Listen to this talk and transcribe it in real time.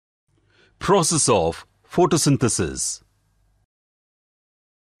Process of photosynthesis.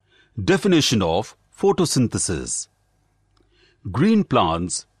 Definition of photosynthesis. Green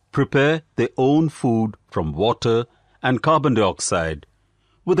plants prepare their own food from water and carbon dioxide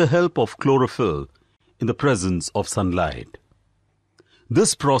with the help of chlorophyll in the presence of sunlight.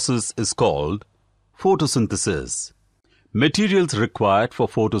 This process is called photosynthesis. Materials required for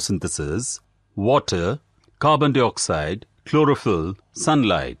photosynthesis: water, carbon dioxide, chlorophyll,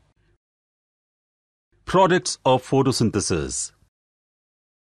 sunlight. Products of photosynthesis: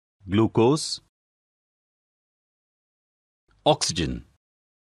 glucose, oxygen.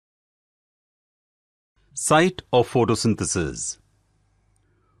 Site of photosynthesis.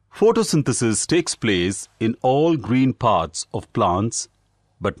 Photosynthesis takes place in all green parts of plants,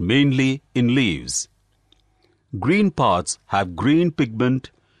 but mainly in leaves. Green parts have green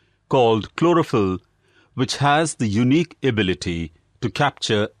pigment called chlorophyll, which has the unique ability to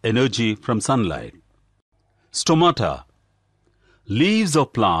capture energy from sunlight. Stomata. Leaves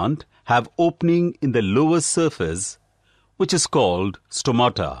of plant have opening in the lower surface, which is called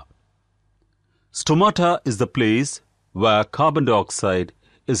stomata. Stomata is the place where carbon dioxide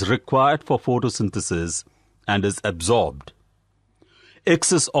is required for photosynthesis and is absorbed.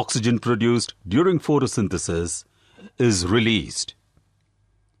 Excess oxygen produced during photosynthesis is released.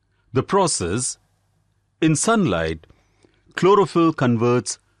 The process: in sunlight, chlorophyll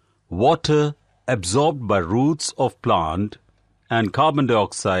converts water absorbed by roots of plant and carbon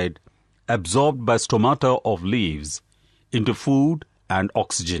dioxide absorbed by stomata of leaves into food and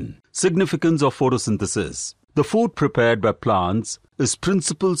oxygen. Significance of photosynthesis. The food prepared by plants is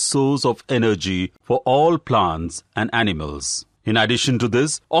principal source of energy for all plants and animals. In addition to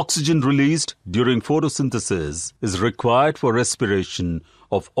this, oxygen released during photosynthesis is required for respiration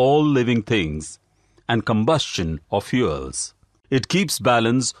of all living things and combustion of fuels. It keeps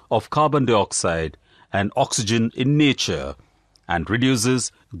balance of carbon dioxide and oxygen in nature and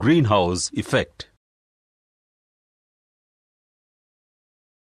reduces greenhouse effect.